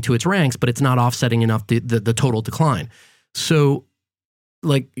adding to its ranks, but it's not offsetting enough the total decline. So,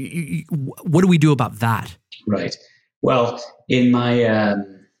 what do we do about that? Right. Well, in my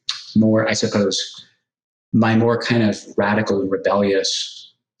my more kind of radical and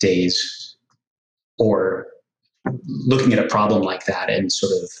rebellious days, or looking at a problem like that and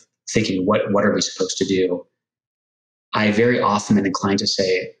sort of thinking, what are we supposed to do? I very often am inclined to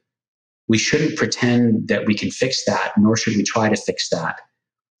say, we shouldn't pretend that we can fix that, nor should we try to fix that.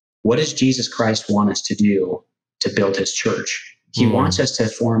 What does Jesus Christ want us to do to build his church? He wants us to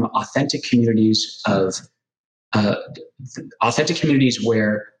form authentic communities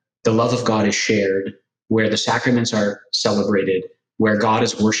where the love of God is shared, where the sacraments are celebrated, where God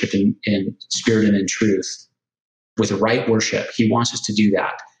is worshiped in spirit and in truth, with right worship. He wants us to do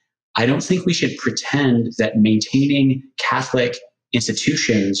that. I don't think we should pretend that maintaining Catholic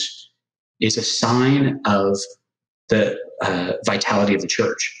institutions is a sign of the vitality of the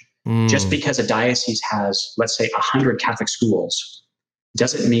church. Just because a diocese has, let's say, 100 Catholic schools,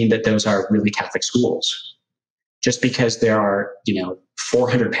 doesn't mean that those are really Catholic schools. Just because there are,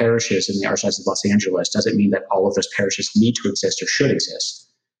 400 parishes in the Archdiocese of Los Angeles doesn't mean that all of those parishes need to exist or should exist.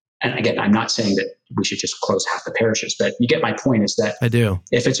 And again, I'm not saying that we should just close half the parishes, but you get my point, is that I do.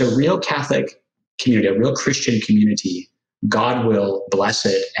 If it's a real Catholic community, a real Christian community, God will bless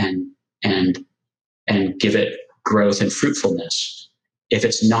it and give it growth and fruitfulness. If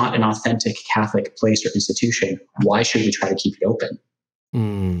it's not an authentic Catholic place or institution, why should we try to keep it open?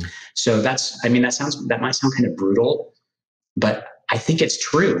 So that might sound kind of brutal, but I think it's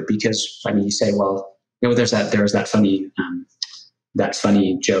true, because you say, well, there's that funny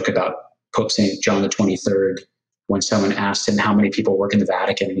joke about Pope St. John the 23rd, when someone asked him how many people work in the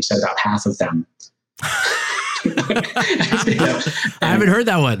Vatican, and he said about half of them. I haven't heard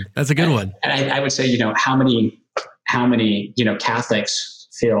that one. That's a good one. And I would say, how many Catholics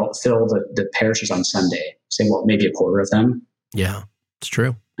fill the parishes on Sunday? Say, well, maybe a quarter of them. Yeah, it's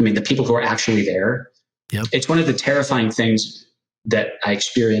true. The people who are actually there. Yep. It's one of the terrifying things that I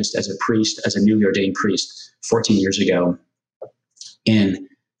experienced as a newly ordained priest 14 years ago, in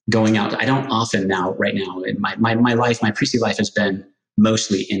going out. I don't often now, right now, in my life, my priestly life has been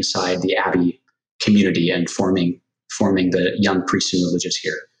mostly inside the Abbey community and forming the young priests and religious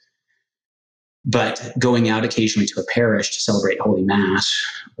here. But going out occasionally to a parish to celebrate Holy Mass,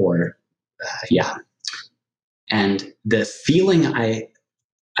 and the feeling, I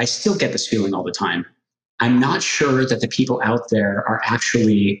still get this feeling all the time. I'm not sure that the people out there are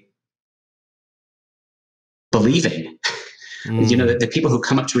actually believing. The people who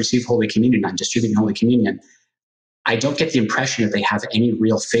come up to receive Holy Communion, I'm distributing Holy Communion, I don't get the impression that they have any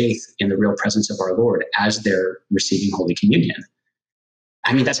real faith in the real presence of our Lord as they're receiving Holy Communion.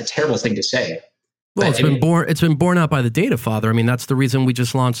 That's a terrible thing to say. Well, it's been borne out by the data, Father. That's the reason we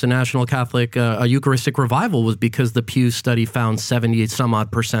just launched a National Catholic Eucharistic Revival, was because the Pew study found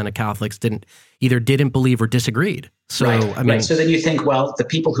 70% of Catholics didn't believe or disagreed. So, right. So then you think, well, the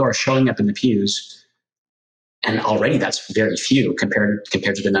people who are showing up in the pews, and already that's very few compared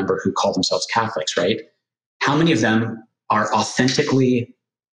to the number who call themselves Catholics, right? How many of them are authentically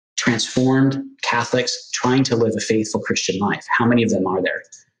transformed Catholics trying to live a faithful Christian life? How many of them are there?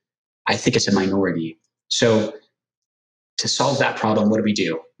 I think it's a minority. So to solve that problem, what do we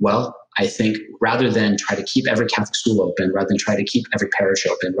do? Well, I think rather than try to keep every Catholic school open, rather than try to keep every parish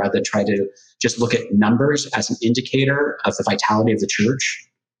open, rather than try to just look at numbers as an indicator of the vitality of the church,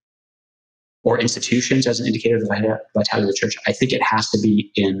 or institutions as an indicator of the vitality of the church, I think it has to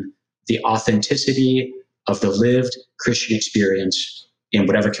be in the authenticity of the lived Christian experience in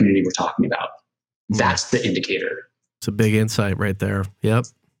whatever community we're talking about. That's the indicator. It's a big insight right there. Yep.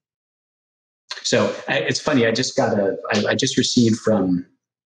 So it's funny. I just received from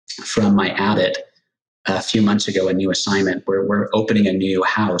my abbot a few months ago a new assignment where we're opening a new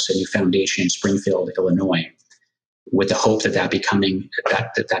house, a new foundation in Springfield, Illinois, with the hope that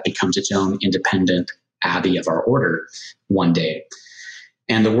becomes its own independent abbey of our order one day.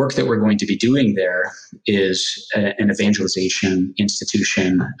 And the work that we're going to be doing there is an evangelization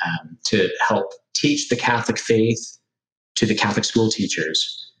institution to help teach the Catholic faith to the Catholic school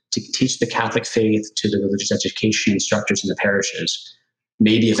teachers, to teach the Catholic faith to the religious education instructors in the parishes,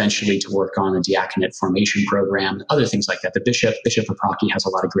 maybe eventually to work on a diaconate formation program, other things like that. The Bishop Paprocki has a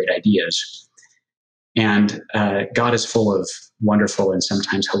lot of great ideas. And God is full of wonderful and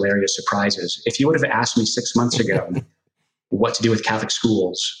sometimes hilarious surprises. If you would have asked me 6 months ago what to do with Catholic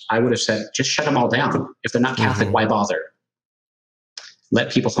schools, I would have said, just shut them all down. If they're not Catholic, why bother?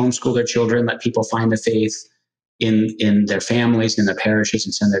 Let people homeschool their children. Let people find the faith in their families, in their parishes,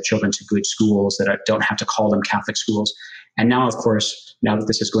 and send their children to good schools that don't have to call them Catholic schools. And now, of course, now that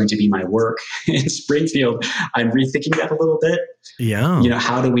this is going to be my work in Springfield, I'm rethinking that a little bit. Yeah.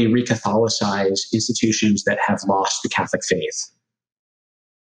 How do we re-Catholicize institutions that have lost the Catholic faith?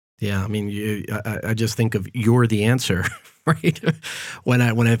 Yeah, I mean, I just think of you're the answer, right? When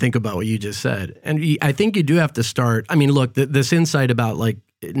I think about what you just said, and I think you do have to start. I mean, look, this insight about like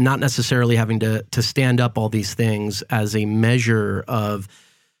not necessarily having to stand up all these things as a measure of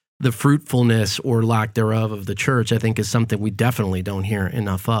the fruitfulness or lack thereof of the church, I think is something we definitely don't hear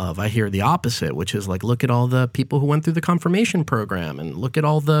enough of. I hear the opposite, which is like, look at all the people who went through the confirmation program and look at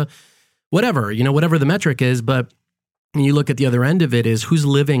all the whatever the metric is. But when you look at the other end of it is who's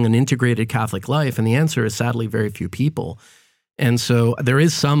living an integrated Catholic life? And the answer is sadly very few people. And so there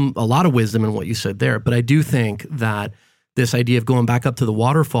is a lot of wisdom in what you said there. But I do think that this idea of going back up to the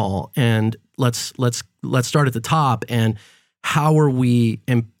waterfall and let's start at the top, and how are we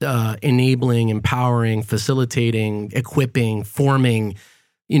enabling, empowering, facilitating, equipping, forming,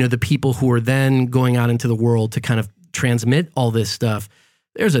 the people who are then going out into the world to kind of transmit all this stuff.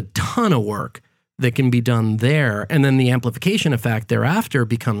 There's a ton of work that can be done there. And then the amplification effect thereafter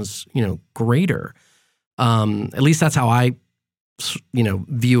becomes, greater. At least that's how I,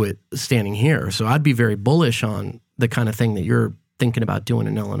 view it standing here. So I'd be very bullish on the kind of thing that you're thinking about doing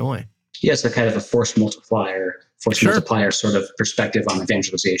in Illinois. Yes, a kind of a force multiplier sort of perspective on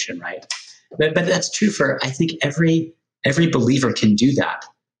evangelization, right? But that's true for, I think, every believer can do that.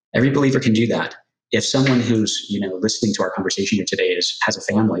 Every believer can do that. If someone who's, listening to our conversation here today has a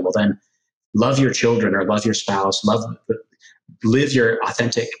family, well then love your children or love your spouse, live your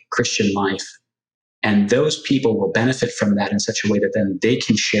authentic Christian life. And those people will benefit from that in such a way that then they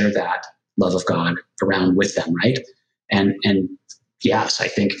can share that love of God around with them, right? And yes, I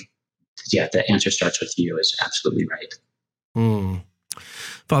think, the answer starts with you is absolutely right.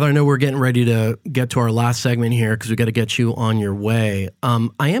 Father, I know we're getting ready to get to our last segment here because we got to get you on your way.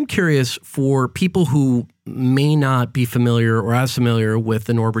 I am curious for people who may not be familiar or as familiar with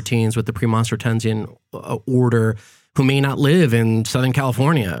the Norbertines, with the Premonstratensian order, who may not live in Southern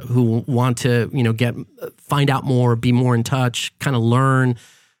California, who want to, find out more, be more in touch, kind of learn.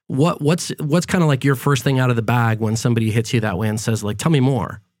 What's kind of like your first thing out of the bag when somebody hits you that way and says, like, tell me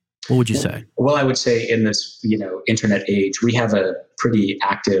more? What would you say? Well, I would say in this, internet age, we have a pretty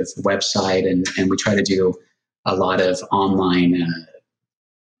active website and we try to do a lot of online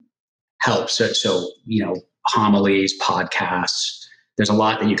help. So, homilies, podcasts, there's a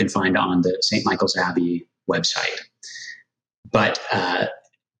lot that you can find on the St. Michael's Abbey website. But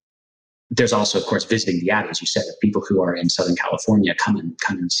there's also, of course, visiting the Abbey, as you said, people who are in Southern California, come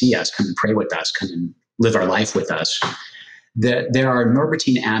and see us, come and pray with us, come and live our life with us. There are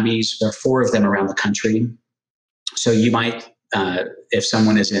Norbertine Abbeys. There are 4 of them around the country. So you might, if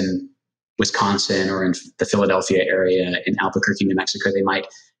someone is in Wisconsin or in the Philadelphia area, in Albuquerque, New Mexico, they might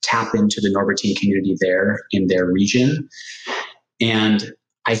tap into the Norbertine community there in their region. And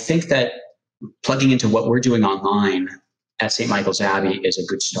I think that plugging into what we're doing online at St. Michael's Abbey is a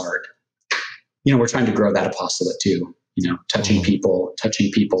good start. We're trying to grow that apostolate too, touching people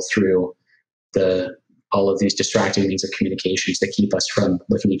through all of these distracting means of communications that keep us from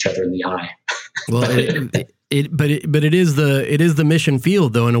looking each other in the eye. Well, it is the mission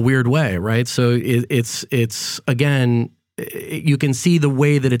field though, in a weird way, right? So it's again, you can see the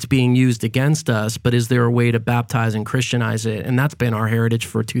way that it's being used against us, but is there a way to baptize and Christianize it? And that's been our heritage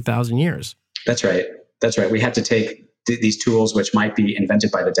for 2,000 years. That's right. We have to take these tools, which might be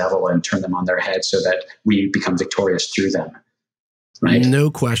invented by the devil, and turn them on their head so that we become victorious through them. Right?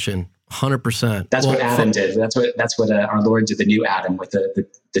 No question. 100%. That's what Adam did. That's what our Lord did. The new Adam with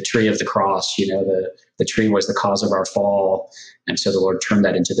the tree of the cross. The tree was the cause of our fall, and so the Lord turned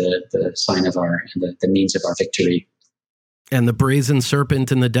that into the sign of the means of our victory. And the brazen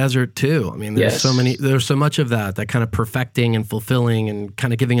serpent in the desert too. I mean, there's so much of that kind of perfecting and fulfilling and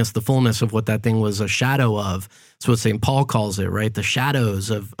kind of giving us the fullness of what that thing was a shadow of. That's what St. Paul calls it, right? The shadows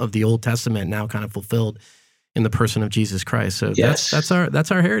of the Old Testament now kind of fulfilled in the person of Jesus Christ. So that's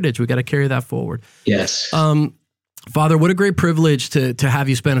our heritage. We got to carry that forward. Yes. Father, what a great privilege to have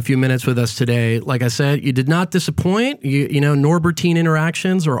you spend a few minutes with us today. Like I said, you did not disappoint. You know, Norbertine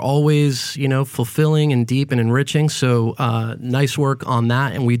interactions are always, fulfilling and deep and enriching. So nice work on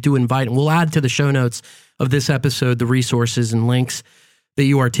that. And we do invite, and we'll add to the show notes of this episode the resources and links that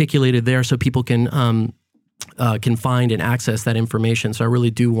you articulated there so people can find and access that information. So I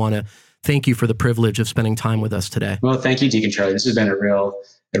really do want to thank you for the privilege of spending time with us today. Well, thank you, Deacon Charlie. This has been a real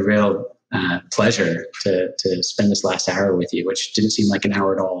pleasure to spend this last hour with you, which didn't seem like an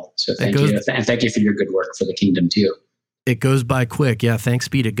hour at all. So thank you. And thank you for your good work for the kingdom too. It goes by quick. Yeah. Thanks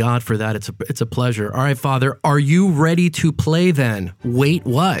be to God for that. It's a pleasure. All right, Father, are you ready to play then? Wait,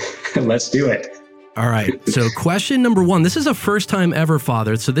 what? Let's do it. All right. So question number 1, this is a first time ever,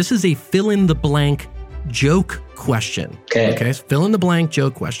 Father. So this is a fill in the blank joke question. Okay. Fill in the blank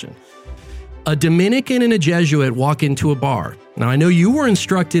joke question. A Dominican and a Jesuit walk into a bar. Now, I know you were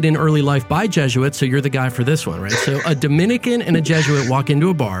instructed in early life by Jesuits, so you're the guy for this one, right? So a Dominican and a Jesuit walk into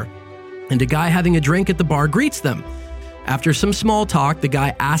a bar, and a guy having a drink at the bar greets them. After some small talk, the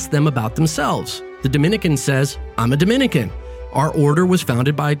guy asks them about themselves. The Dominican says, "I'm a Dominican. Our order was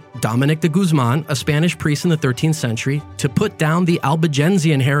founded by Dominic de Guzman, a Spanish priest in the 13th century, to put down the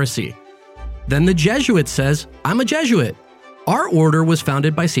Albigensian heresy." Then the Jesuit says, "I'm a Jesuit. Our order was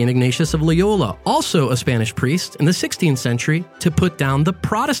founded by St. Ignatius of Loyola, also a Spanish priest in the 16th century, to put down the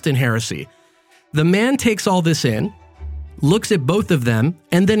Protestant heresy." The man takes all this in, looks at both of them,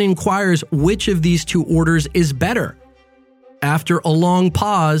 and then inquires which of these two orders is better. After a long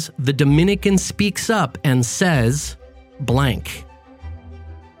pause, the Dominican speaks up and says, blank.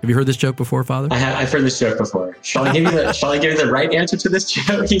 Have you heard this joke before, Father? I've heard this joke before. Shall I give you the right answer to this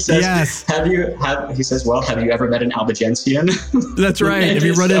joke? He says, yes. Have you ever met an Albigensian? That's right. Have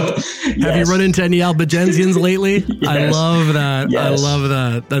you run into any Albigensians lately? Yes. I love that. Yes. I love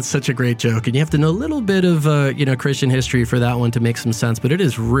that. That's such a great joke. And you have to know a little bit of Christian history for that one to make some sense, but it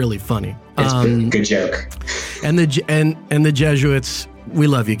is really funny. It's a good joke. And the Jesuits, we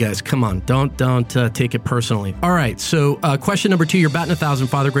love you guys. Come on. Don't take it personally. All right. So question number 2, you're batting 1,000,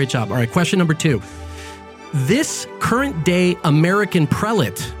 Father. Great job. All right. Question number 2. This current day American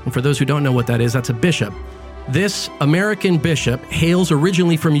prelate, and for those who don't know what that is, that's a bishop. This American bishop hails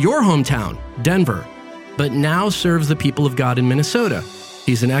originally from your hometown, Denver, but now serves the people of God in Minnesota.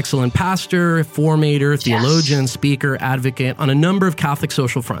 He's an excellent pastor, formator, theologian, speaker, advocate on a number of Catholic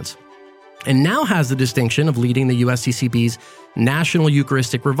social fronts, and now has the distinction of leading the USCCB's National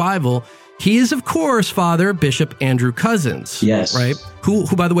Eucharistic Revival. He is, of course, Father Bishop Andrew Cousins. Yes. Right? Who,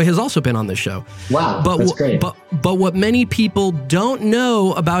 by the way, has also been on this show. Wow, that's great. But what many people don't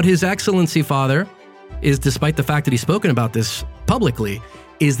know about His Excellency, Father, is, despite the fact that he's spoken about this publicly,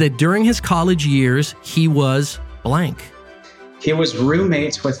 is that during his college years, he was blank. He was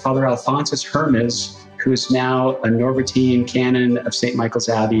roommates with Father Alphonsus Hermes, who's now a Norbertine canon of St. Michael's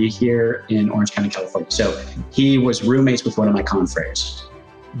Abbey here in Orange County, California. So he was roommates with one of my confreres.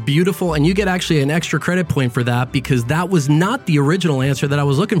 Beautiful. And you get actually an extra credit point for that, because that was not the original answer that I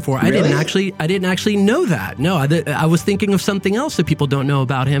was looking for. Really? I didn't actually know that. No, I was thinking of something else that people don't know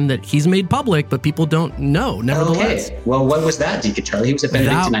about him that he's made public, but people don't know, nevertheless. Okay. Well, what was that, Deacon Charlie? He was a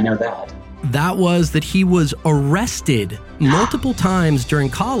Benedictine, I know that. That was that he was arrested multiple times during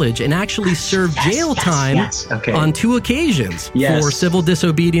college and actually served jail time on 2 occasions for civil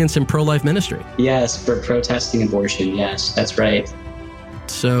disobedience and pro-life ministry. Yes, for protesting abortion. Yes, that's right.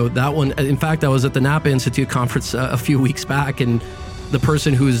 So that one, in fact, I was at the Napa Institute conference a few weeks back, and the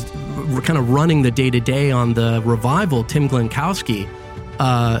person who's kind of running the day-to-day on the revival, Tim Glenkowski,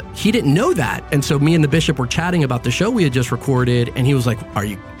 he didn't know that. And so me and the bishop were chatting about the show we had just recorded, and he was like, are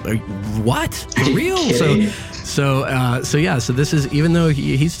you what? For real? So this is, even though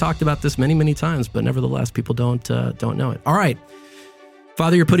he's talked about this many, many times, but nevertheless, people don't know it. All right.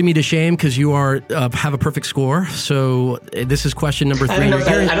 Father, you're putting me to shame because you have a perfect score. So this is question number 3. I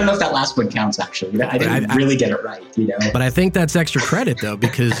don't know if that last one counts, actually. I didn't really get it right, But I think that's extra credit, though,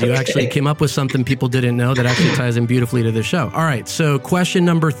 because you actually came up with something people didn't know that actually ties in beautifully to the show. All right, so question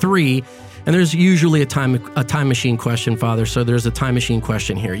number 3, and there's usually a time machine question, Father, so there's a time machine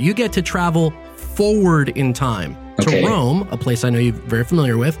question here. You get to travel forward in time to Rome, a place I know you're very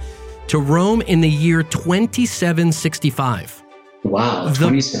familiar with, to Rome in the year 2765. Wow,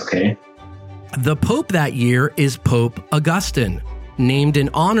 okay. The Pope that year is Pope Augustine, named in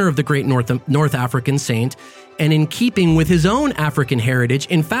honor of the great North African saint, and in keeping with his own African heritage.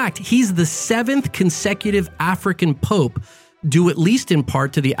 In fact, he's the 7th consecutive African pope, due at least in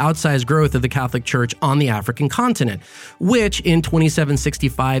part to the outsized growth of the Catholic Church on the African continent, which in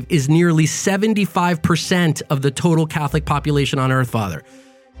 2765 is nearly 75% of the total Catholic population on Earth, Father.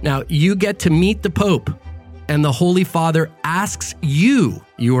 Now, you get to meet the Pope and the Holy Father asks you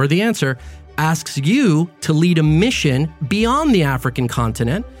are the answer, asks you to lead a mission beyond the African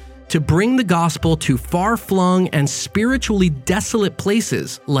continent to bring the gospel to far-flung and spiritually desolate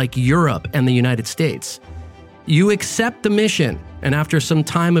places like Europe and the United States. You accept the mission, and after some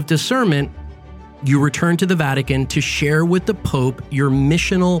time of discernment, you return to the Vatican to share with the Pope your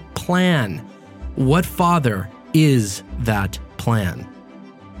missional plan. What, Father, is that plan?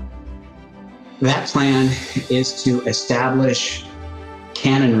 That plan is to establish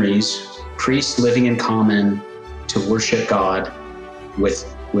canonries, priests living in common to worship God with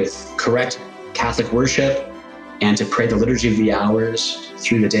correct Catholic worship, and to pray the Liturgy of the Hours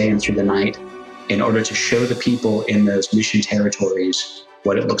through the day and through the night in order to show the people in those mission territories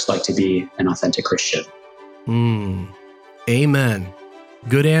what it looks like to be an authentic Christian. Amen.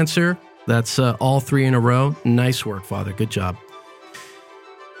 Good answer. That's all three in a row. Nice work, Father. Good job.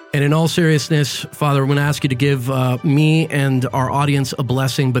 And in all seriousness, Father, I'm going to ask you to give me and our audience a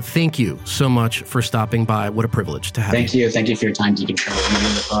blessing, but thank you so much for stopping by. What a privilege to have you. Thank you. Thank you for your time, Deacon Charlie. In the name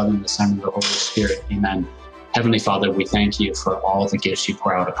of the Father, and the Son, and the Holy Spirit. Amen. Heavenly Father, we thank you for all the gifts you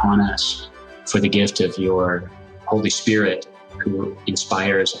pour out upon us, for the gift of your Holy Spirit, who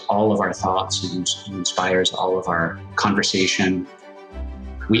inspires all of our thoughts and inspires all of our conversation.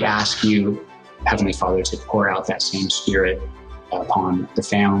 We ask you, Heavenly Father, to pour out that same Spirit upon the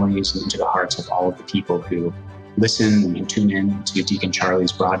families and into the hearts of all of the people who listen and tune in to Deacon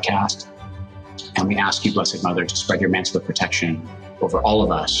Charlie's broadcast. And we ask you, Blessed Mother, to spread your mantle of protection over all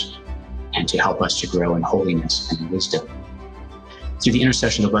of us and to help us to grow in holiness and wisdom. Through the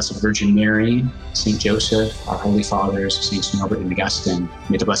intercession of the Blessed Virgin Mary, St. Joseph, our Holy Fathers, Saints Norbert and Augustine,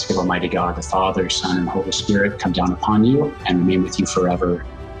 may the blessing of Almighty God, the Father, Son, and Holy Spirit come down upon you and remain with you forever.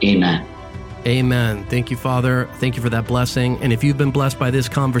 Amen. Amen. Thank you, Father. Thank you for that blessing. And if you've been blessed by this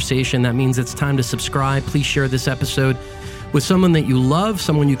conversation, that means it's time to subscribe. Please share this episode with someone that you love,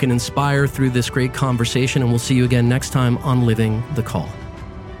 someone you can inspire through this great conversation. And we'll see you again next time on Living the Call.